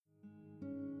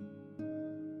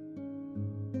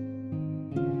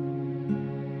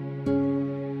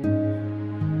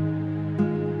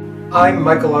I'm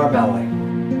Michael R. Malley,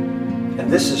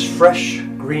 and this is Fresh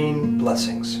Green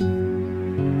Blessings,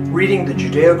 reading the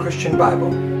Judeo-Christian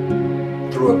Bible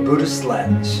through a Buddhist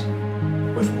lens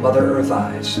with Mother Earth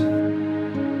eyes.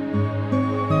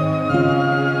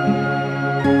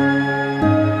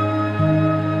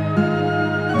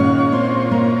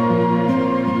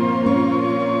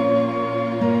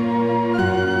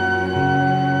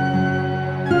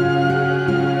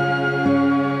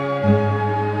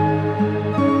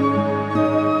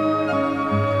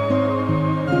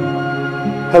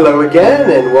 Hello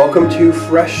again, and welcome to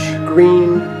Fresh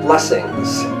Green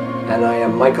Blessings. And I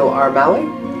am Michael R. Malley.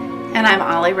 And I'm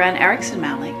Ollie Wren Erickson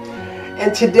Malley.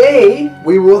 And today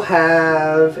we will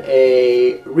have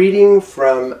a reading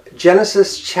from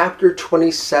Genesis chapter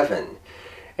 27.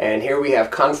 And here we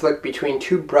have conflict between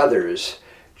two brothers,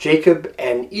 Jacob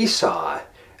and Esau.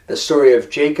 The story of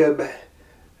Jacob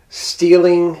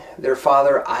stealing their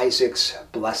father Isaac's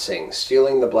blessing,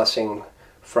 stealing the blessing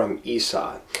from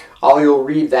Esau. Ollie will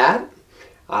read that.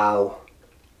 I'll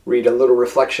read a little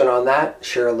reflection on that,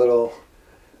 share a little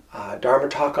Dharma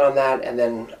talk on that, and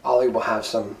then Ollie will have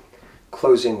some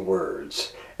closing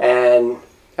words. And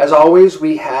as always,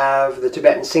 we have the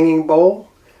Tibetan Singing Bowl,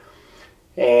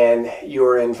 and you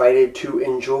are invited to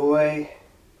enjoy,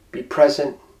 be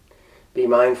present, be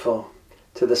mindful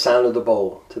to the sound of the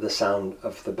bowl, to the sound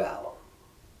of the bell.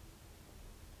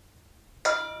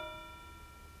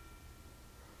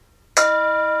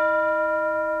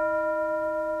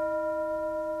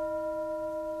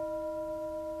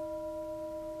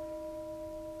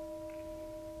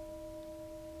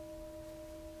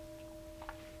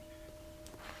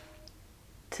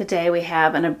 Today we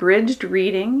have an abridged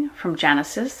reading from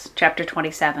Genesis chapter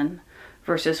 27,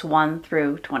 verses 1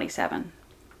 through 27.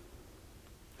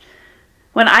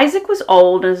 When Isaac was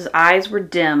old and his eyes were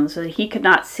dim so that he could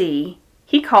not see,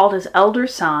 he called his elder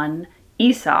son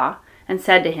Esau and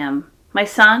said to him, "My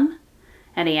son?"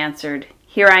 And he answered,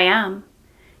 "Here I am."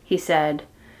 He said,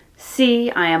 "See,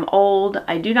 I am old.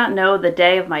 I do not know the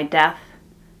day of my death.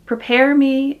 Prepare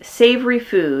me savory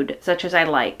food such as I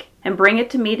like, and bring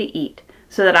it to me to eat,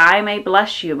 so that I may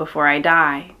bless you before I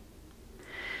die."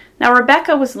 Now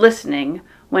Rebekah was listening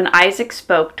when Isaac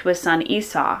spoke to his son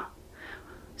Esau.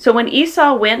 So when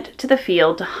Esau went to the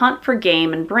field to hunt for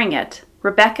game and bring it,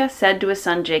 Rebekah said to his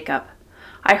son Jacob,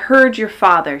 "I heard your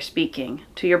father speaking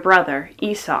to your brother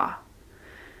Esau.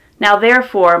 Now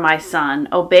therefore, my son,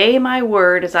 obey my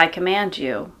word as I command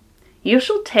you. You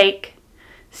shall take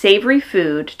savory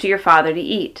food to your father to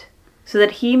eat, so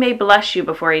that he may bless you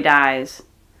before he dies."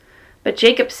 But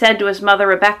Jacob said to his mother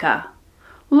Rebekah,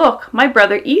 "Look, my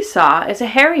brother Esau is a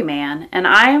hairy man, and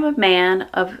I am a man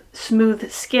of smooth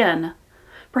skin.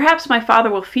 Perhaps my father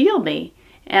will feel me,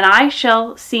 and I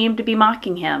shall seem to be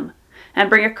mocking him, and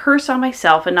bring a curse on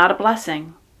myself and not a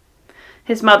blessing."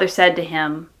 His mother said to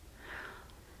him,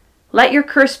 "Let your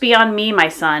curse be on me, my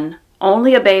son.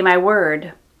 Only obey my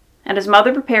word." And his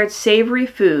mother prepared savory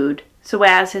food, so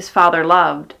as his father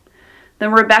loved.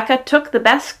 Then Rebekah took the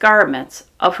best garments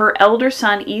of her elder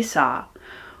son Esau,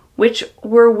 which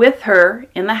were with her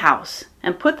in the house,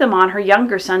 and put them on her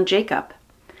younger son Jacob.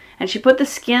 And she put the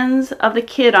skins of the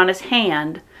kid on his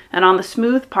hand and on the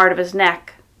smooth part of his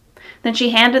neck. Then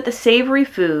she handed the savory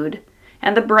food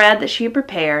and the bread that she had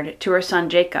prepared to her son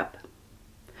Jacob.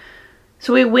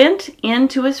 So he went in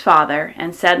to his father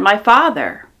and said, "My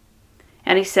father."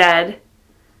 And he said,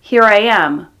 "Here I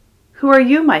am. Who are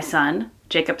you, my son?"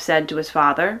 Jacob said to his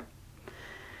father.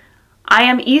 "I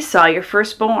am Esau, your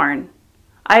firstborn.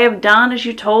 I have done as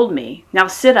you told me. Now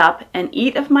sit up and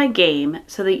eat of my game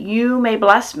so that you may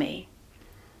bless me."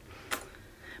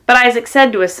 But Isaac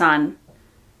said to his son,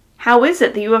 "How is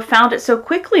it that you have found it so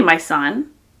quickly, my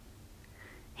son?"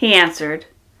 He answered,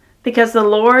 "Because the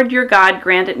Lord your God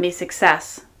granted me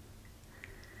success."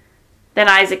 Then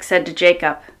Isaac said to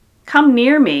Jacob, "Come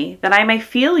near me, that I may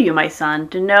feel you, my son,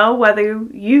 to know whether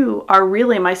you are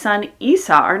really my son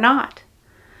Esau or not."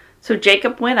 So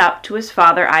Jacob went up to his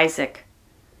father Isaac,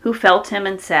 who felt him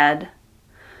and said,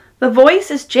 "The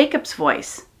voice is Jacob's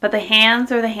voice, but the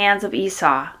hands are the hands of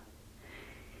Esau."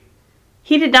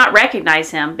 He did not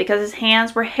recognize him, because his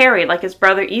hands were hairy like his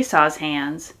brother Esau's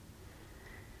hands.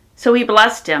 So he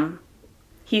blessed him.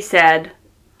 He said,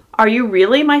 "Are you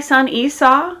really my son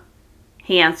Esau?"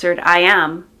 He answered, "I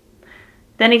am."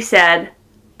 Then he said,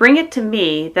 "Bring it to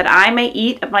me, that I may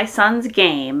eat of my son's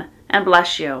game and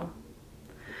bless you."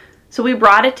 So we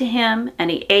brought it to him,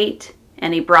 and he ate,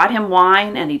 and he brought him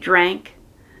wine, and he drank.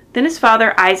 Then his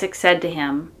father Isaac said to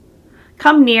him,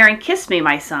 "Come near and kiss me,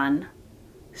 my son."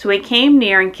 So he came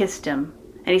near and kissed him,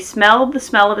 and he smelled the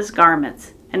smell of his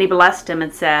garments, and he blessed him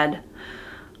and said,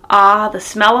 Ah, the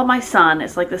smell of my son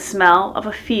is like the smell of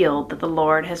a field that the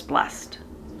Lord has blessed.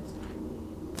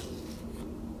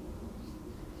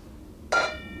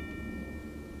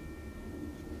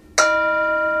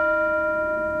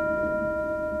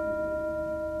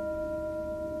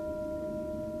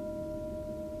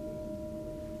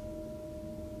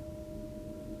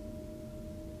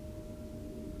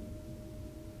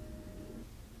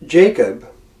 Jacob,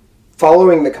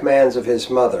 following the commands of his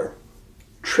mother,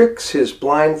 tricks his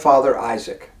blind father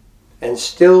Isaac and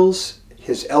stills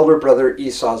his elder brother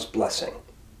Esau's blessing.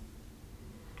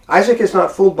 Isaac is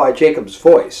not fooled by Jacob's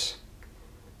voice,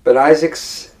 but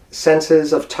Isaac's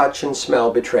senses of touch and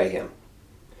smell betray him.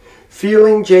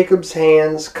 Feeling Jacob's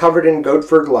hands covered in goat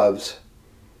fur gloves,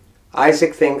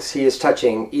 Isaac thinks he is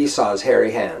touching Esau's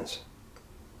hairy hands.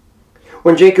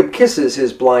 When Jacob kisses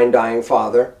his blind dying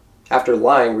father, after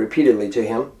lying repeatedly to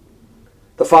him,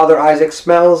 the father Isaac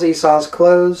smells Esau's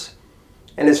clothes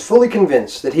and is fully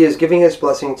convinced that he is giving his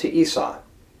blessing to Esau.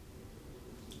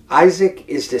 Isaac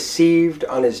is deceived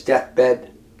on his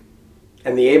deathbed,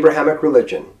 and the Abrahamic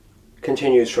religion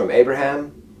continues from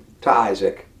Abraham to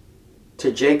Isaac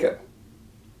to Jacob.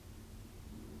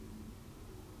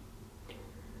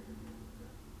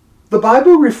 The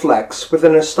Bible reflects with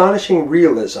an astonishing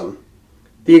realism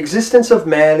the existence of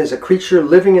man as a creature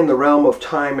living in the realm of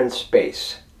time and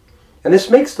space. And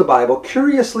this makes the Bible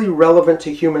curiously relevant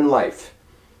to human life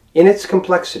in its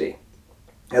complexity,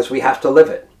 as we have to live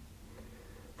it,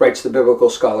 writes the biblical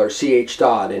scholar C.H.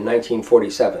 Dodd in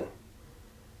 1947.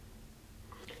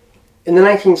 In the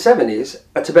 1970s,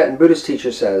 a Tibetan Buddhist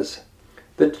teacher says,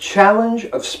 "The challenge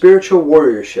of spiritual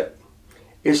warriorship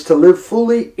is to live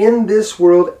fully in this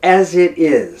world as it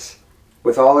is,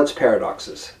 with all its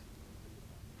paradoxes."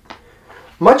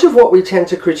 Much of what we tend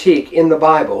to critique in the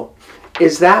Bible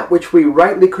is that which we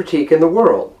rightly critique in the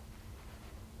world.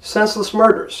 Senseless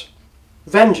murders,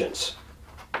 vengeance,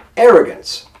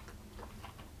 arrogance,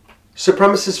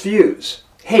 supremacist views,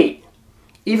 hate,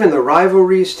 even the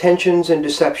rivalries, tensions, and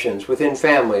deceptions within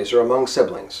families or among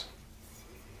siblings.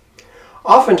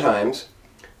 Oftentimes,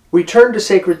 we turn to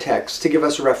sacred texts to give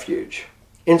us refuge,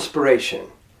 inspiration,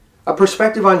 a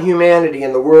perspective on humanity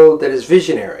and the world that is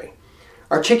visionary,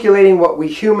 articulating what we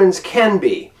humans can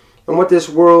be and what this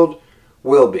world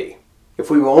will be,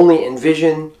 if we will only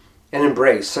envision and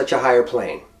embrace such a higher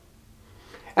plane.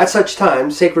 At such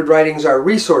times, sacred writings are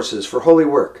resources for holy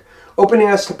work, opening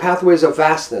us to pathways of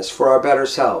vastness for our better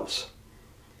selves.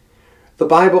 The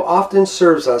Bible often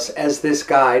serves us as this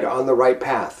guide on the right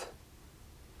path.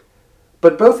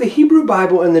 But both the Hebrew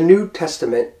Bible and the New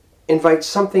Testament invite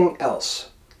something else,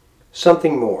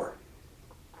 something more.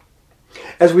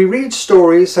 As we read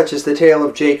stories such as the tale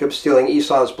of Jacob stealing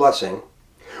Esau's blessing,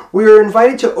 we are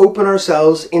invited to open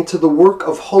ourselves into the work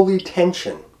of holy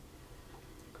tension.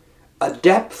 A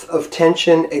depth of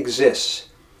tension exists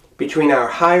between our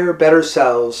higher, better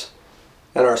selves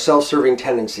and our self-serving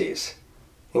tendencies,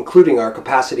 including our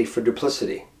capacity for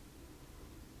duplicity.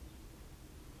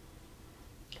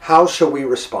 How shall we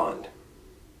respond?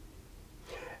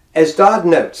 As Dodd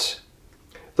notes,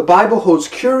 the Bible holds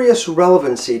curious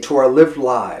relevancy to our lived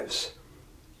lives.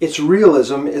 Its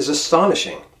realism is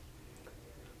astonishing.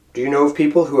 Do you know of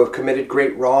people who have committed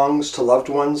great wrongs to loved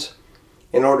ones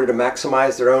in order to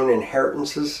maximize their own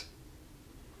inheritances?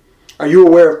 Are you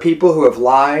aware of people who have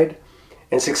lied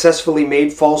and successfully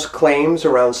made false claims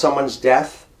around someone's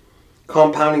death,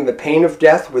 compounding the pain of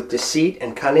death with deceit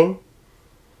and cunning?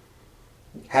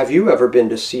 Have you ever been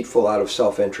deceitful out of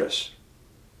self-interest?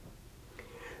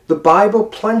 The Bible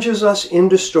plunges us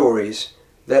into stories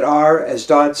that are, as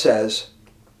Dodd says,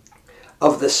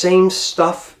 of the same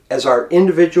stuff as our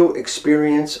individual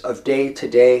experience of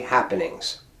day-to-day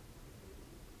happenings.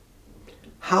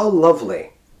 How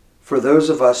lovely for those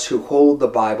of us who hold the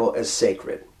Bible as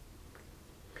sacred.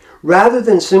 Rather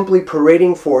than simply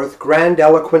parading forth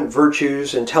grandiloquent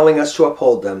virtues and telling us to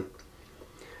uphold them,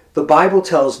 the Bible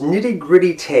tells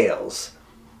nitty-gritty tales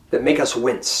that make us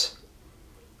wince,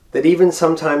 that even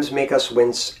sometimes make us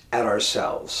wince at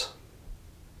ourselves.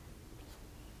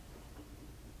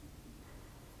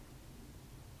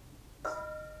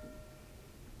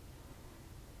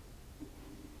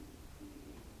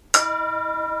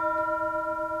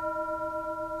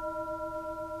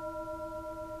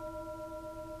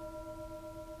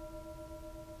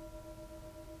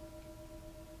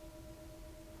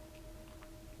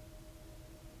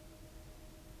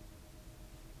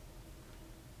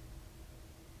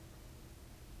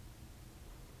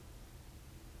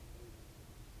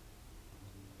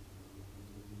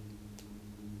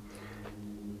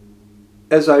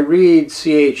 As I read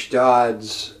C.H.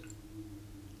 Dodd's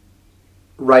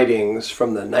writings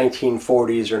from the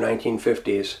 1940s or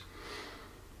 1950s,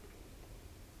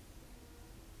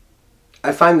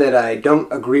 I find that I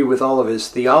don't agree with all of his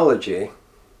theology,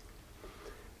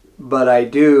 but I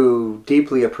do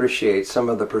deeply appreciate some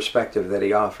of the perspective that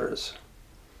he offers.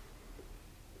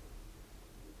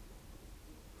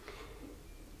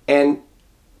 And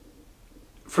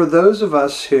for those of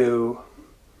us who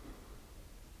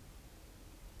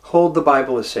hold the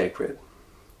Bible as sacred,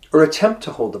 or attempt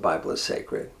to hold the Bible as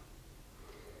sacred,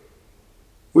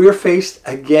 we are faced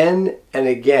again and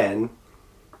again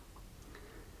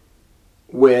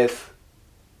with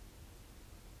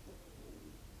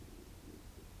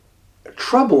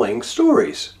troubling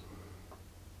stories.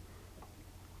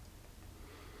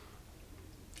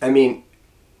 I mean,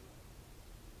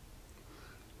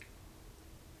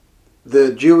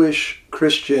 the Jewish,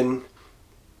 Christian,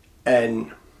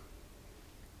 and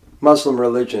Muslim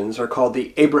religions are called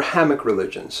the Abrahamic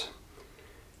religions.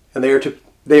 And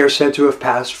they are said to have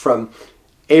passed from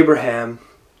Abraham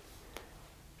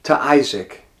to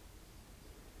Isaac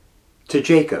to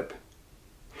Jacob.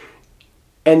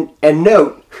 And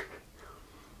note,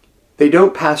 they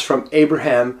don't pass from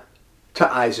Abraham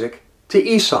to Isaac to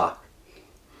Esau.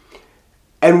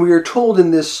 And we are told in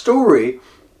this story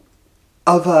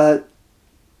of a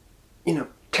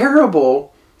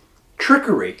terrible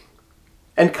trickery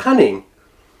and cunning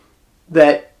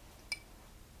that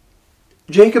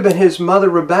Jacob and his mother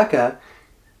Rebekah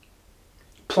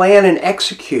plan and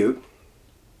execute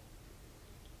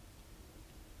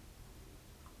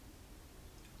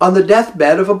on the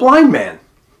deathbed of a blind man.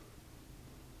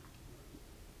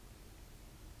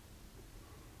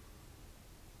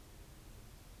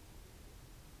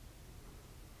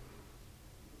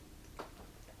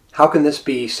 How can this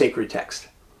be sacred text?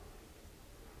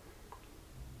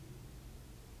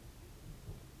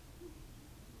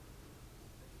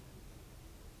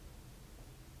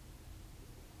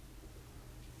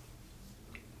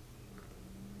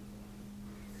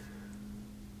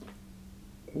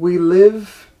 We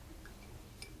live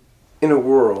in a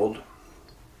world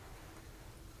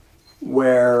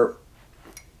where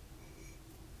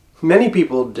many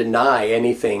people deny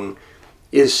anything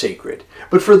is sacred.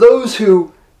 But for those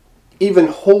who even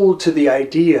hold to the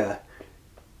idea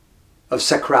of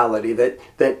sacrality,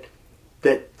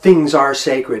 that things are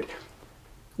sacred,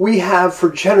 we have for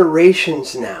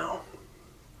generations now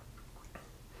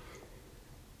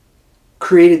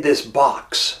created this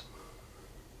box.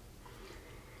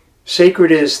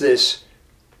 Sacred is this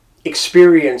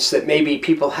experience that maybe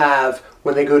people have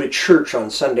when they go to church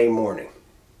on Sunday morning.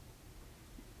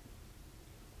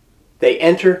 They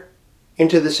enter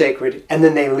into the sacred and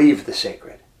then they leave the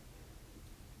sacred.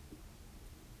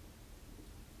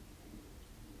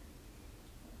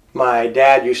 My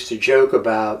dad used to joke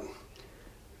about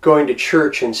going to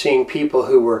church and seeing people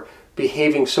who were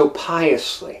behaving so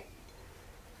piously.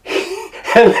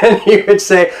 And then he would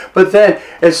say, but then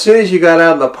as soon as you got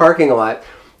out in the parking lot,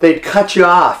 they'd cut you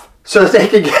off so that they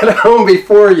could get home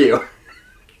before you.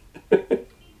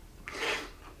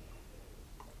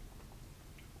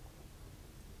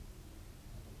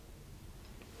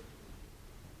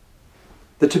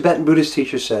 The Tibetan Buddhist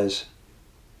teacher says,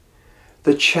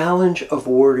 the challenge of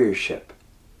warriorship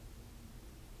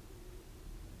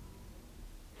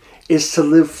is to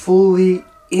live fully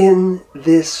in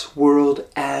this world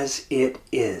as it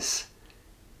is,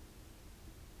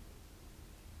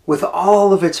 with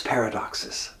all of its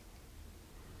paradoxes.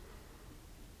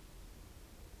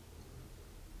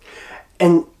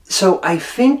 And so I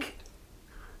think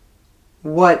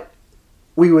what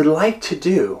we would like to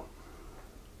do,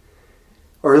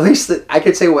 or at least I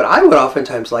could say what I would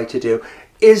oftentimes like to do,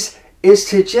 is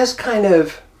to just kind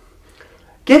of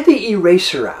get the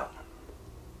eraser out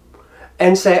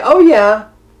and say, oh yeah,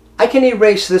 I can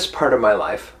erase this part of my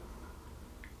life.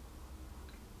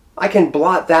 I can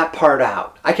blot that part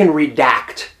out. I can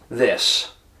redact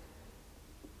this.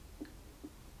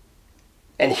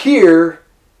 And here,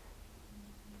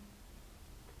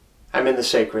 I'm in the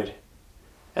sacred,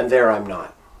 and there I'm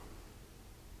not.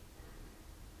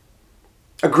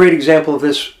 A great example of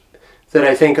this that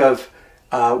I think of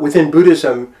within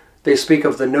Buddhism, they speak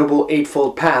of the Noble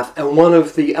Eightfold Path, and one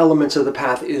of the elements of the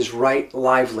path is right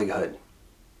livelihood.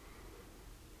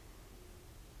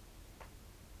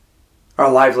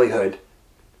 Our livelihood,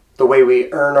 the way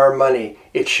we earn our money,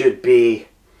 it should be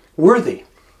worthy.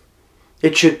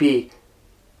 It should be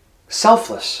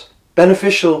selfless,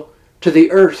 beneficial to the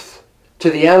earth,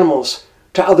 to the animals,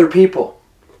 to other people,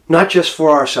 not just for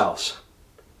ourselves.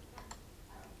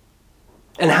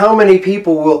 And how many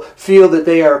people will feel that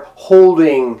they are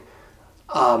holding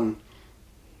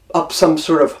up some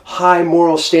sort of high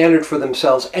moral standard for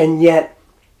themselves, and yet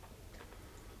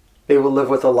they will live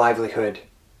with a livelihood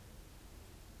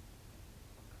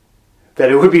that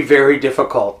it would be very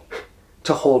difficult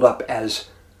to hold up as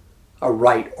a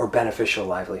right or beneficial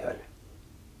livelihood.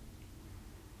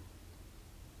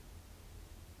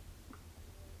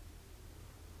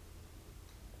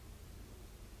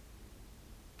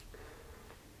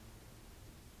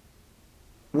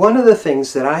 One of the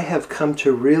things that I have come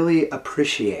to really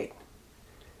appreciate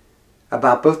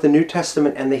about both the New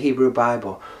Testament and the Hebrew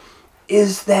Bible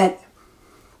is that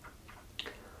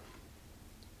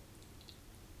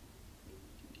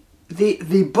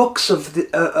the books of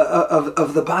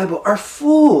the Bible are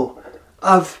full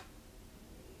of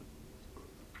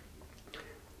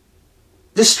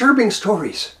disturbing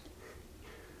stories.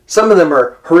 Some of them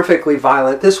are horrifically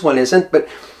violent. This one isn't, but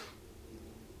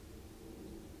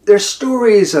there's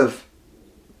stories of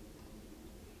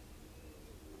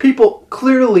people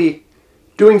clearly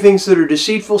doing things that are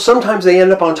deceitful. Sometimes they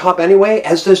end up on top anyway,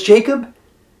 as does Jacob.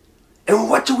 And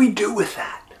what do we do with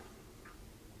that?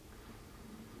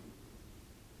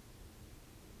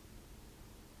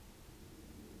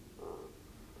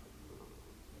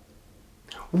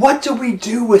 What do we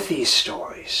do with these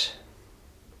stories?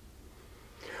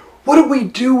 What do we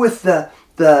do with the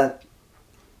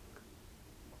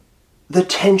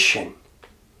tension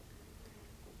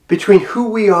between who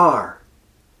we are,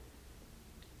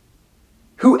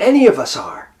 who any of us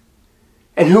are,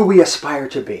 and who we aspire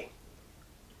to be?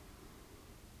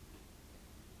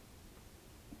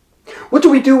 What do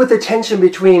we do with the tension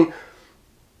between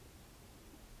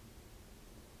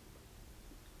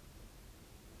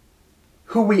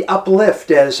who we uplift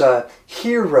as a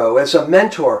hero, as a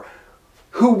mentor,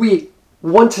 who we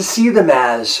want to see them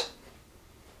as,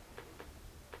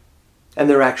 and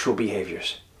their actual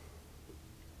behaviors?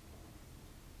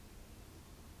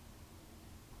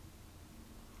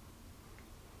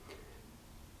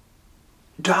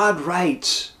 Dodd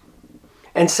writes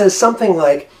and says something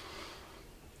like,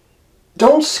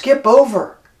 don't skip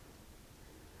over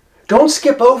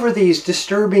these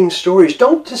disturbing stories.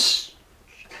 Don't just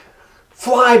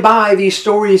fly by these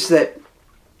stories that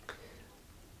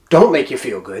don't make you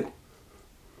feel good,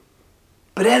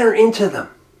 but enter into them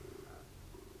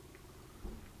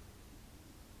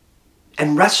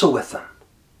and wrestle with them.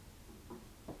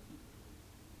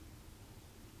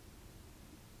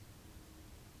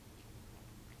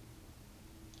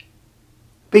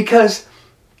 Because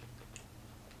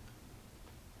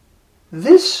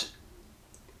this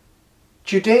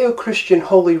Judeo-Christian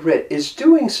Holy Writ is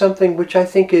doing something which I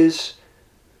think is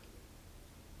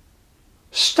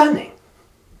stunning.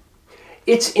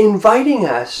 It's inviting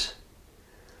us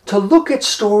to look at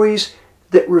stories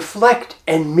that reflect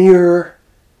and mirror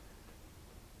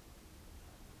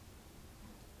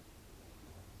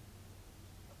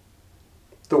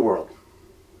the world.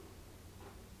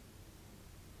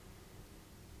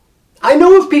 I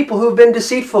know of people who have been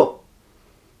deceitful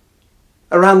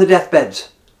around the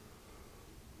deathbeds.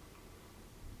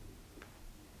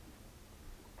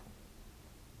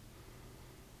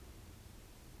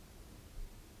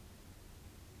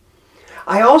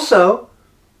 I also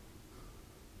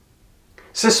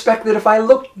suspect that if I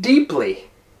look deeply,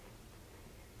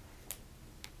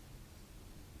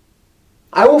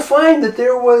 I will find that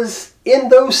there was in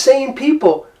those same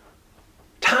people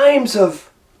times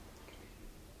of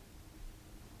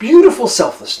beautiful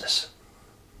selflessness.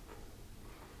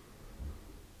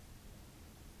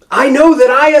 I know that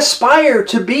I aspire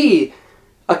to be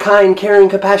a kind, caring,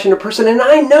 compassionate person, and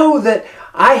I know that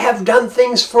I have done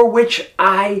things for which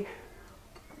I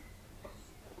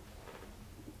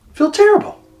feel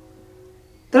terrible,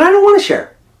 that I don't want to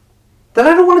share, that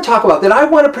I don't want to talk about, that I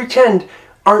want to pretend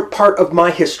aren't part of my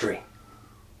history.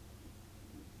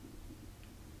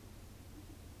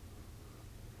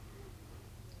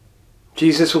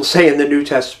 Jesus will say in the New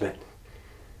Testament,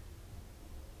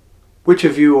 which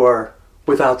of you are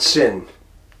without sin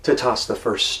to toss the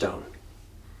first stone?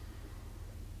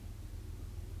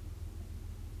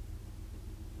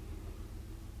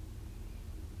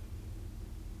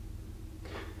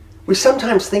 We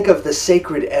sometimes think of the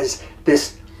sacred as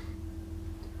this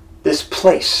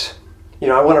place. You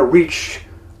know, I want to reach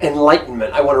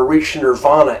enlightenment. I want to reach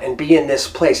nirvana and be in this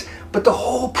place. But the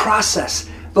whole process,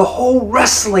 the whole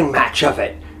wrestling match of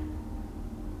it,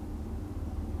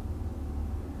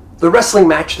 the wrestling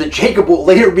match that Jacob will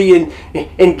later be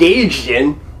engaged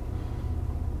in,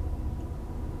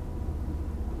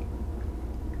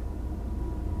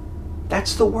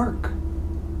 that's the work.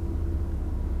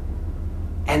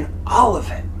 And all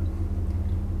of it,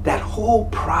 that whole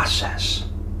process,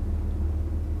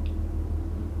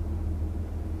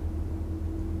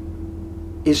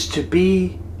 is to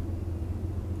be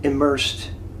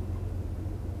immersed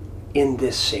in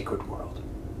this sacred world.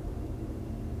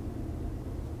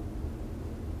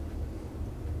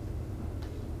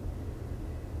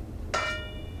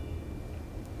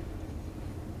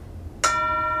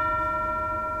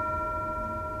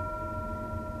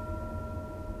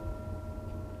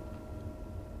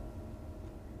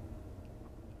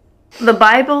 The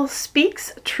Bible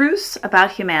speaks truths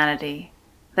about humanity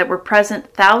that were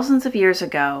present thousands of years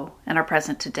ago and are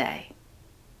present today.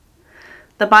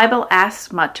 The Bible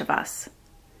asks much of us.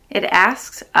 It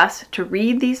asks us to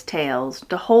read these tales,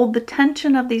 to hold the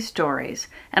tension of these stories,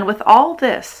 and with all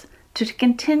this, to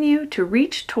continue to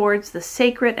reach towards the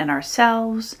sacred in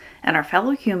ourselves and our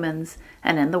fellow humans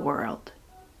and in the world.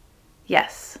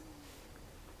 Yes.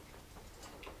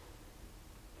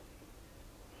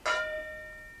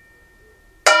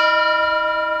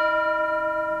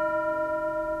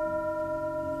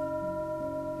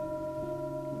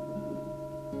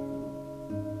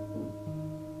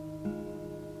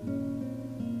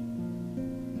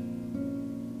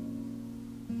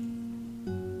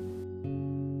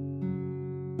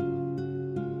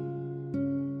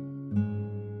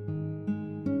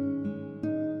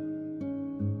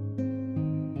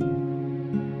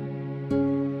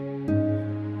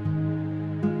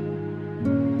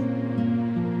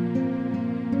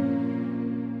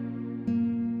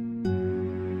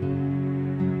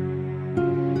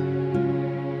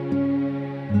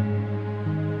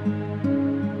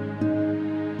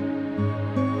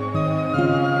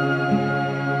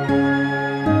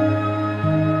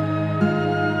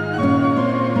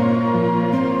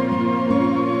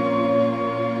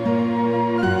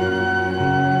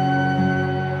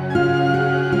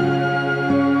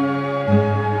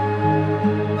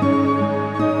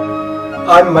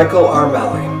 I'm Michael R.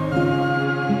 Malley,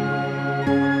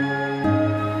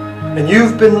 and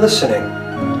you've been listening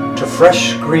to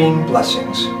Fresh Green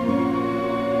Blessings,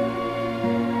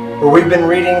 where we've been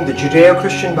reading the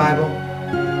Judeo-Christian Bible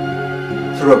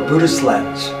through a Buddhist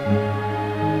lens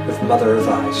with Mother Earth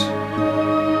eyes.